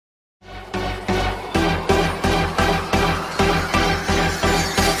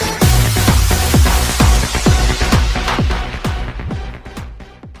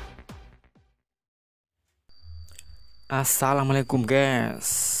Assalamualaikum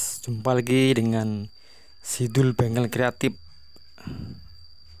guys, jumpa lagi dengan Sidul bengkel kreatif.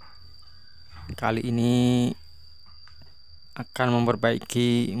 Kali ini akan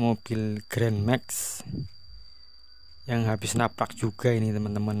memperbaiki mobil grandmax yang habis nabrak juga ini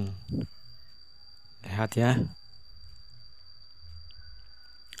teman-teman. Lihat ya,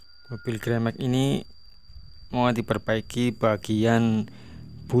 mobil grandmax ini mau diperbaiki bagian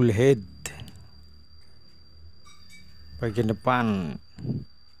bullhead, bagian depan.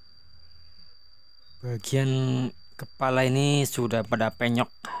 Bagian kepala ini sudah pada penyok,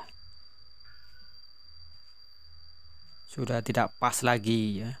 sudah tidak pas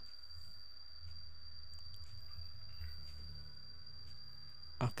lagi ya.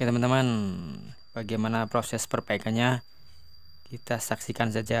 Oke teman-teman, bagaimana proses perbaikannya kita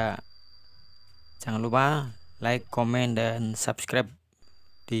saksikan saja. Jangan lupa like, komen, dan subscribe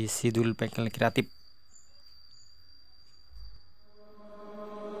di Sidul bengkel kreatif.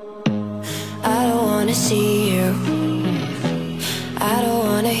 I don't wanna see you, I don't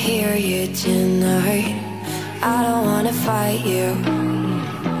wanna hear you tonight, I don't wanna fight you,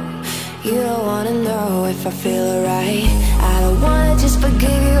 you don't wanna know if I feel alright. I don't wanna just forgive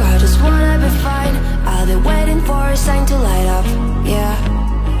you, I just wanna be fine. I'll be waiting for a sign to light up, yeah.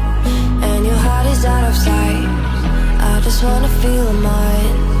 And your heart is out of sight, I just wanna feel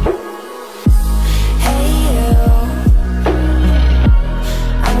mine. Hey you,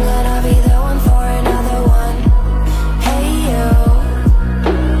 I'm gonna be the one for another one. Hey you,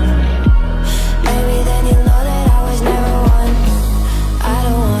 maybe then you'll know that I was never one. I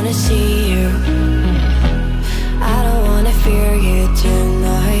don't wanna see you, I don't wanna fear you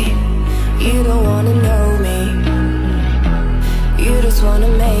tonight. You don't wanna know me, you just wanna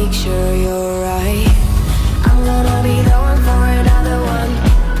make sure you're right. I'm gonna be the one for another one.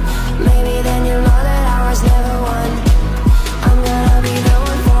 Maybe then you'll know that I was never one. I'm gonna be the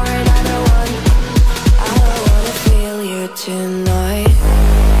one for another one. I don't wanna feel you tonight.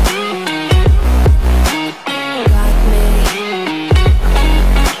 Got me.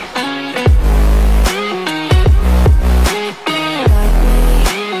 Got me.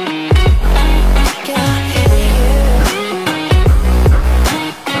 Can I hear you?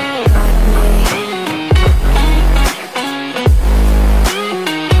 Got me.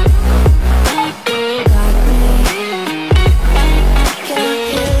 Got me. Can I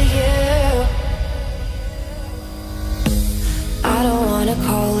hear you? I don't wanna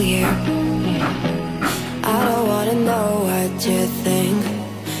call you, I don't wanna know what you think.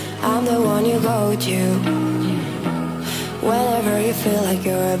 I'm the one you go to whenever you feel like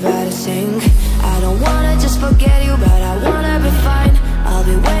you're about to sink. I don't wanna just forget you, but I wanna be fine. I'll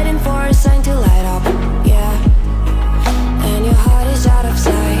be waiting for a sign to light up, yeah. And your heart is out of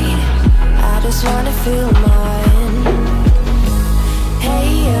sight, I just wanna feel mine. Hey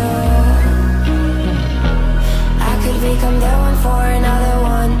you, I could become the one for another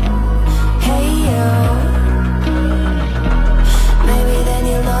one. Hey you, maybe then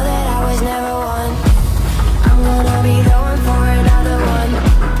you'll know that I was never one. I'm gonna be the one for another one.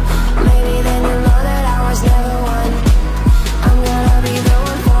 Maybe then you'll know that I was never one. I'm gonna be the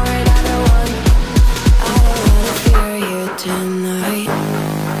one for another one. I don't wanna fear you tonight.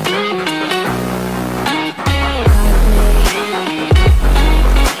 Got me.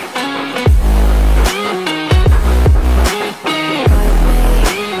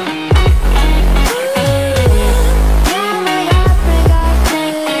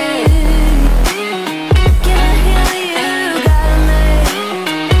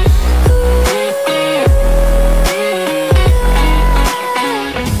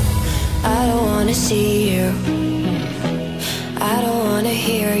 I don't wanna see you, I don't wanna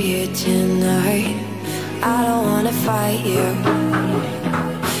hear you tonight, I don't wanna fight you,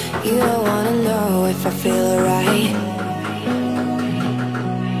 you don't wanna know if I feel alright.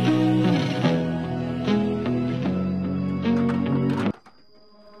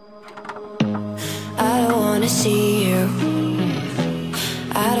 I don't wanna see you,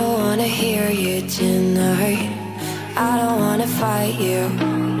 I don't wanna hear you tonight, I don't wanna fight you,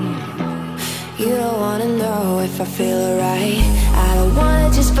 you don't wanna know if I feel alright. I don't wanna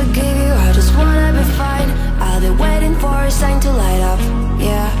just forgive you, I just wanna be fine. I'll be waiting for a sign to light up,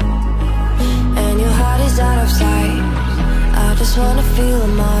 yeah. And your heart is out of sight, I just wanna feel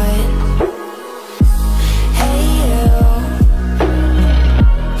mine. Hey you,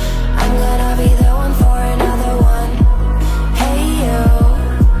 I'm gonna be the one for another one. Hey you,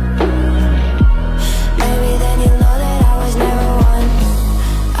 maybe then you'll know that I was never one.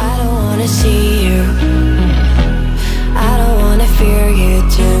 I don't wanna see you, I don't wanna fear you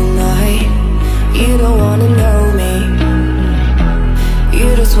tonight. You don't wanna know me,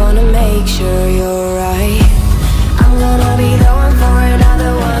 just wanna make sure you're right. I'm gonna be the one for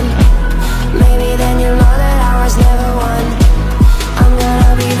another one. Maybe then you'll know that I was never one. I'm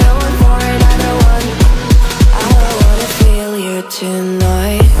gonna be the one for another one. I don't wanna feel you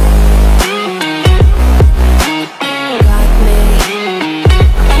tonight. Got me.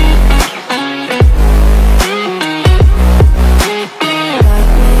 Got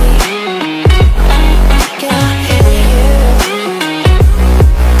me. Can I hear you?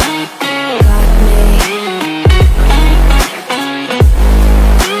 Got me.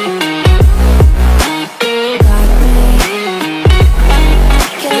 Got me.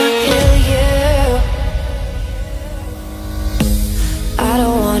 Can I hear you? I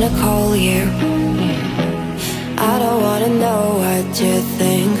don't wanna call you. I don't wanna know what you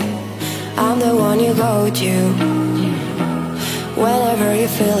think. I'm the one you go to whenever you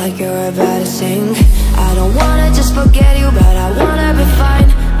feel like you're about to sink. I don't wanna just forget you, but I wanna be fine.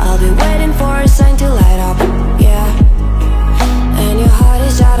 I'll be waiting for a sign to light up, yeah. And your heart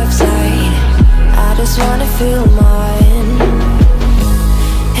is out of sight. I just wanna feel mine.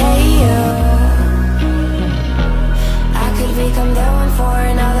 Hey you, I could become the one for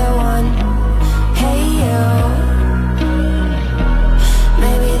another one. Hey you,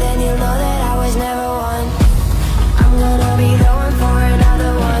 maybe then you'll know that I was never one. I'm gonna be the one for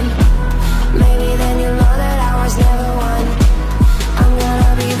another one. Maybe then you'll know that I was never one. I'm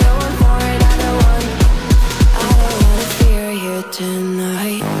gonna be the one for another one. I don't wanna fear you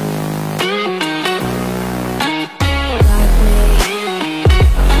tonight. Got me.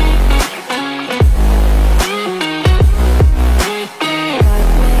 Got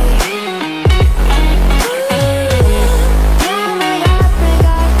me. Got me, got me,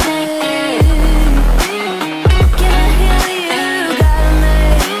 got me. Can I hear you? Got me.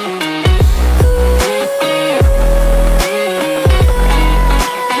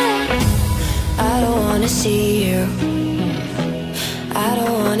 I don't wanna see you. I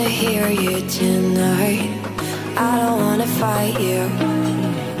don't wanna hear you tonight. I don't wanna fight you.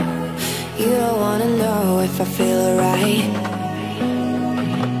 You don't wanna know if I feel right.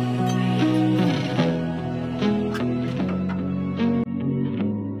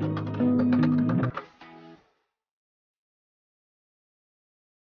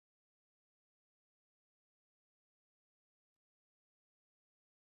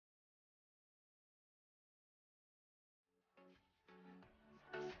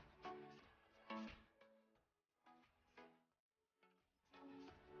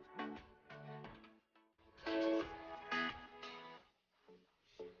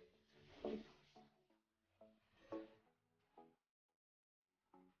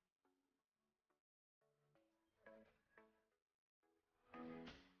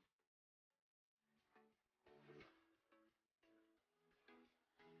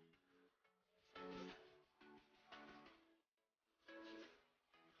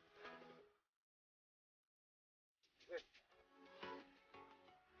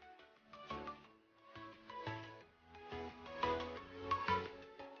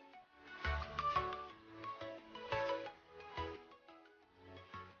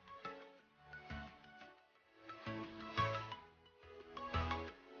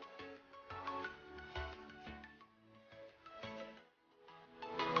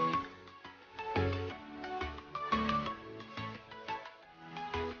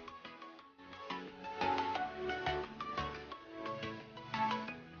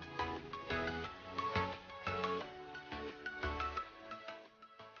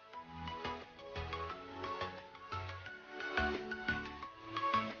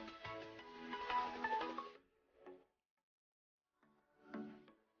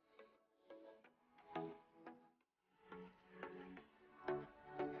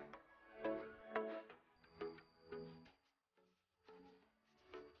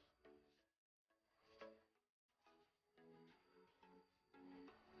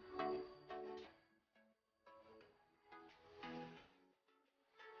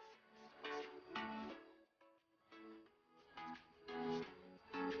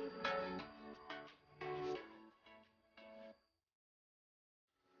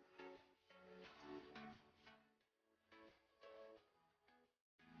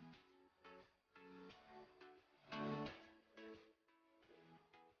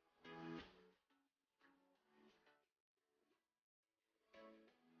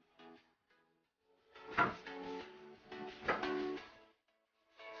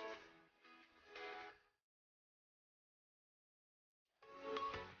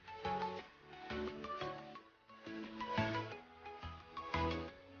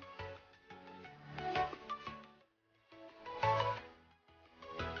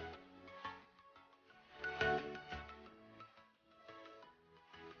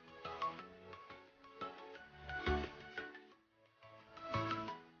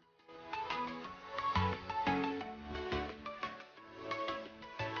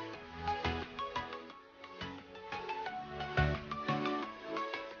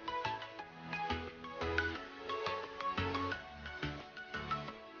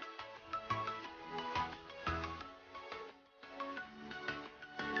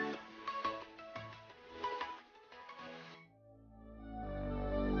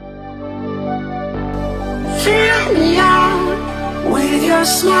 your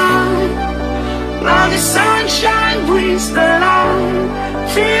smile, like the sunshine brings the light.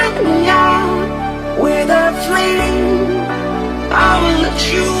 Fill me out with a flame, I will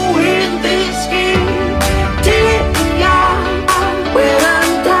let you